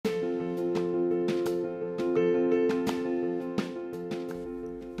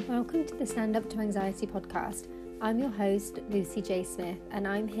Welcome to the Stand Up to Anxiety podcast. I'm your host, Lucy J. Smith, and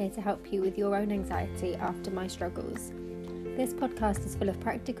I'm here to help you with your own anxiety after my struggles. This podcast is full of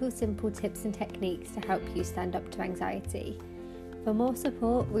practical, simple tips and techniques to help you stand up to anxiety. For more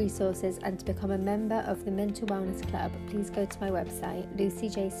support, resources, and to become a member of the Mental Wellness Club, please go to my website,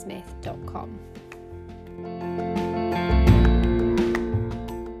 lucyjsmith.com.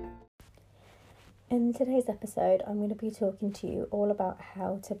 In today's episode, I'm going to be talking to you all about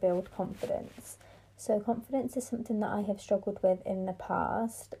how to build confidence. So confidence is something that I have struggled with in the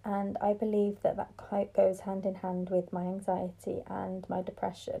past, and I believe that goes hand in hand with my anxiety and my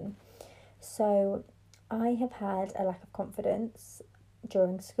depression. So I have had a lack of confidence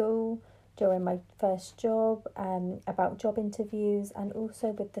during school, during my first job, about job interviews, and also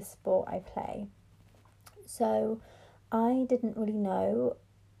with the sport I play. So I didn't really know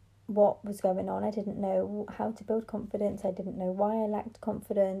what was going on. I didn't know how to build confidence. I didn't know why I lacked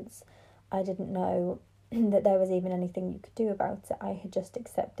confidence. I didn't know that there was even anything you could do about it. I had just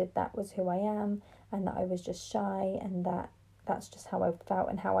accepted that was who I am and that I was just shy and that's just how I felt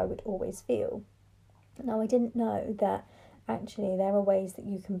and how I would always feel. Now, I didn't know that actually there are ways that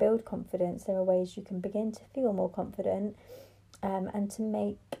you can build confidence. There are ways you can begin to feel more confident and to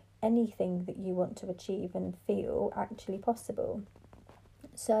make anything that you want to achieve and feel actually possible.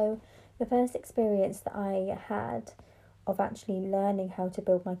 So the first experience that I had of actually learning how to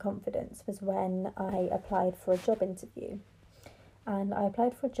build my confidence was when I applied for a job interview. And I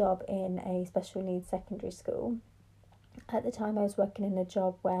applied for a job in a special needs secondary school. At the time, I was working in a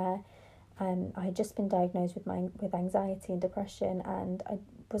job where I had just been diagnosed with anxiety and depression, and I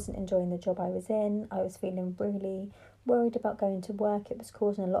wasn't enjoying the job I was in. I was feeling really worried about going to work. It was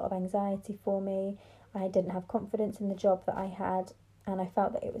causing a lot of anxiety for me. I didn't have confidence in the job that I had, and I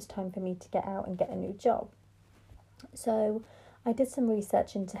felt that it was time for me to get out and get a new job. So I did some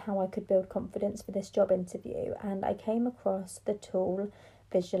research into how I could build confidence for this job interview, and I came across the tool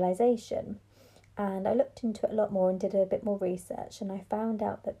visualization. And I looked into it a lot more and did a bit more research, and I found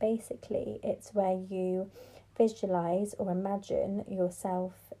out that basically it's where you visualize or imagine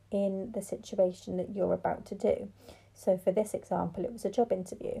yourself in the situation that you're about to do. So for this example, it was a job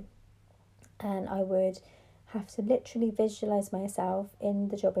interview, and I would have to literally visualize myself in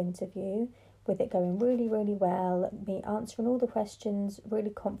the job interview with it going really, really well, me answering all the questions really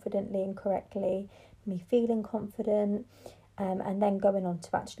confidently and correctly, me feeling confident, and then going on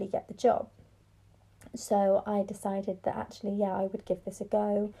to actually get the job. So I decided that actually, I would give this a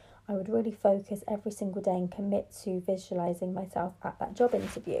go. I would really focus every single day and commit to visualising myself at that job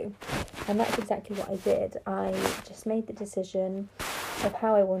interview. And that's exactly what I did. I just made the decision of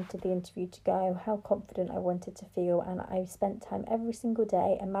how I wanted the interview to go, how confident I wanted to feel, and I spent time every single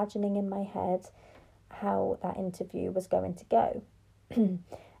day imagining in my head how that interview was going to go.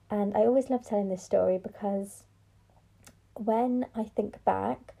 And I always love telling this story because when I think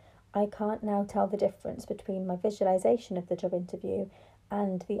back, I can't now tell the difference between my visualization of the job interview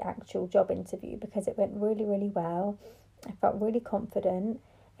and the actual job interview because it went really, really well. I felt really confident.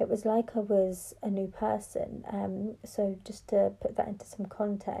 It was like I was a new person. So just to put that into some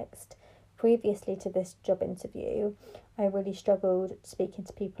context, previously to this job interview, I really struggled speaking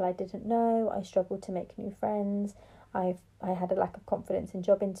to people I didn't know. I struggled to make new friends. I had a lack of confidence in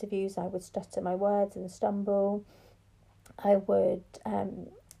job interviews. I would stutter my words and stumble. I would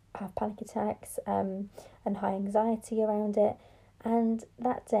have panic attacks and high anxiety around it. And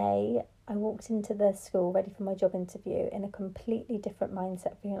that day I walked into the school ready for my job interview in a completely different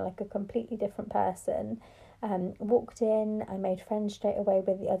mindset, feeling like a completely different person. Walked in, I made friends straight away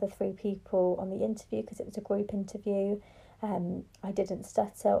with the other 3 people on the interview because it was a group interview. I didn't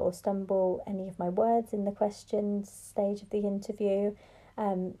stutter or stumble any of my words in the questions stage of the interview.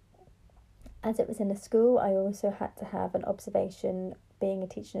 As it was in a school, I also had to have an observation being a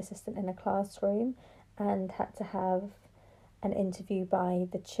teaching assistant in a classroom and had to have an interview by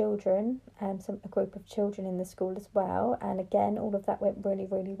the children, a group of children in the school as well. And again, all of that went really,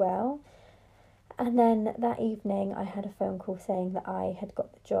 really well. And then that evening, I had a phone call saying that I had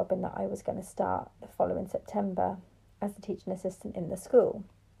got the job and that I was going to start the following September as a teaching assistant in the school.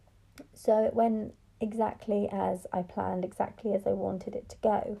 So it went exactly as I planned, exactly as I wanted it to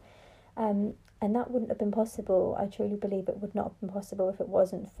go. And that wouldn't have been possible. I truly believe it would not have been possible if it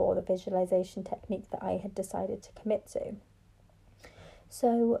wasn't for the visualization technique that I had decided to commit to.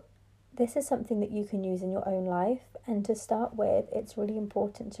 So this is something that you can use in your own life. And to start with, it's really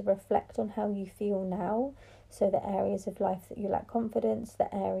important to reflect on how you feel now. So the areas of life that you lack confidence,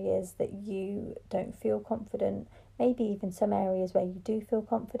 the areas that you don't feel confident, maybe even some areas where you do feel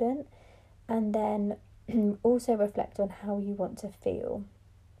confident. And then also reflect on how you want to feel.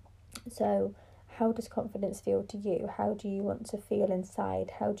 So how does confidence feel to you? How do you want to feel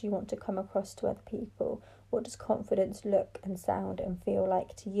inside? How do you want to come across to other people? What does confidence look and sound and feel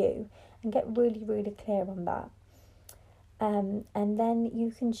like to you? And get really, really clear on that. And then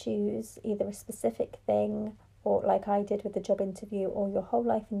you can choose either a specific thing, or like I did with the job interview, or your whole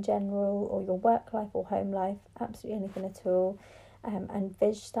life in general, or your work life or home life, absolutely anything at all. And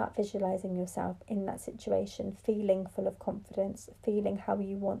start visualizing yourself in that situation, feeling full of confidence, feeling how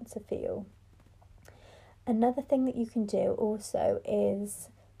you want to feel. Another thing that you can do also is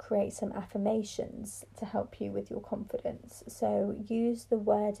create some affirmations to help you with your confidence. So use the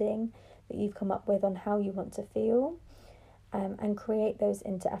wording that you've come up with on how you want to feel, and create those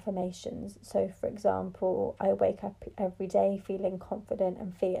into affirmations. So for example, I wake up every day feeling confident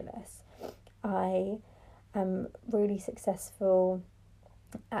and fearless. I am really successful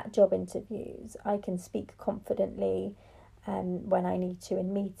at job interviews. I can speak confidently when I need to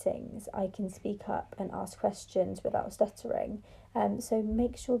in meetings. I can speak up and ask questions without stuttering. So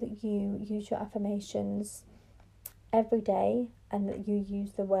make sure that you use your affirmations every day, and that you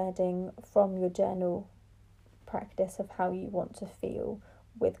use the wording from your journal practice of how you want to feel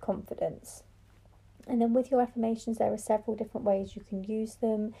with confidence. And then with your affirmations, there are several different ways you can use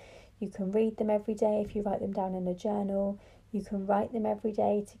them. You can read them every day if you write them down in a journal. You can write them every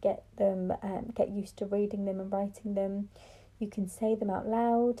day to get used to reading them and writing them. You can say them out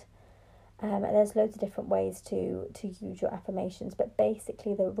loud. There's loads of different ways to use your affirmations, but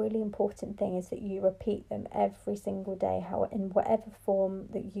basically the really important thing is that you repeat them every single day, in whatever form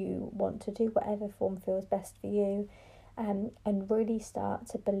that you want to do, whatever form feels best for you. And really start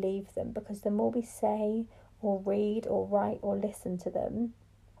to believe them, because the more we say or read or write or listen to them,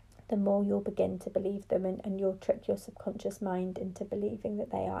 the more you'll begin to believe them, and you'll trick your subconscious mind into believing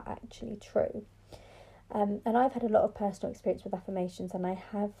that they are actually true. And I've had a lot of personal experience with affirmations, and I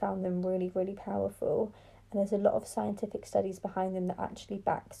have found them really, really powerful. And there's a lot of scientific studies behind them that actually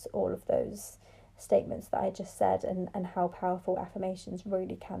backs all of those statements that I just said, and how powerful affirmations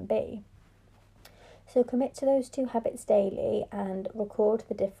really can be. So commit to those 2 habits daily and record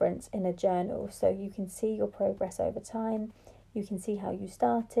the difference in a journal, so you can see your progress over time. You can see how you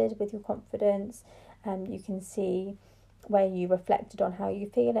started with your confidence, and you can see where you reflected on how you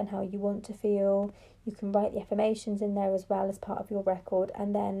feel and how you want to feel. You can write the affirmations in there as well as part of your record,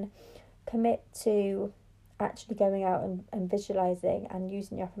 and then commit to actually going out and visualizing and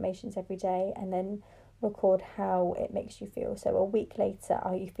using your affirmations every day, and then record how it makes you feel. So a week later,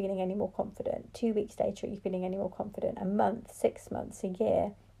 are you feeling any more confident? 2 weeks later, are you feeling any more confident? A month, 6 months, a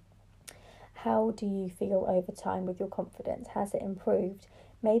year? How do you feel over time with your confidence? Has it improved?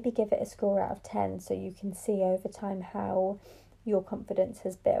 Maybe give it a score out of 10 so you can see over time how your confidence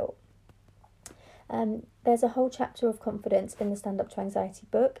has built. There's a whole chapter of confidence in the Stand Up to Anxiety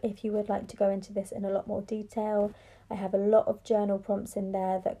book. If you would like to go into this in a lot more detail, I have a lot of journal prompts in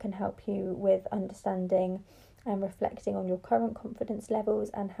there that can help you with understanding and reflecting on your current confidence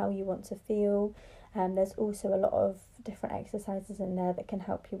levels and how you want to feel. There's also a lot of different exercises in there that can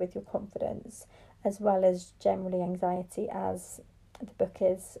help you with your confidence, as well as generally anxiety, as the book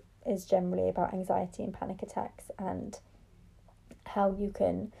is generally about anxiety and panic attacks, and how you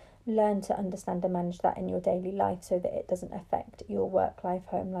can learn to understand and manage that in your daily life so that it doesn't affect your work life,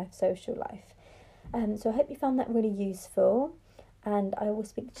 home life, social life. So I hope you found that really useful, and I will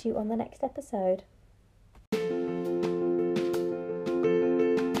speak to you on the next episode.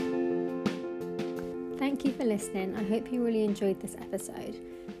 Thank you for listening. I hope you really enjoyed this episode.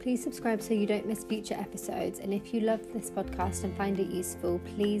 Please subscribe so you don't miss future episodes, and if you loved this podcast and find it useful,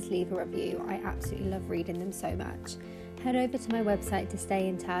 please leave a review. I absolutely love reading them so much. Head over to my website to stay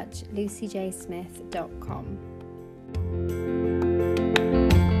in touch, lucyjsmith.com.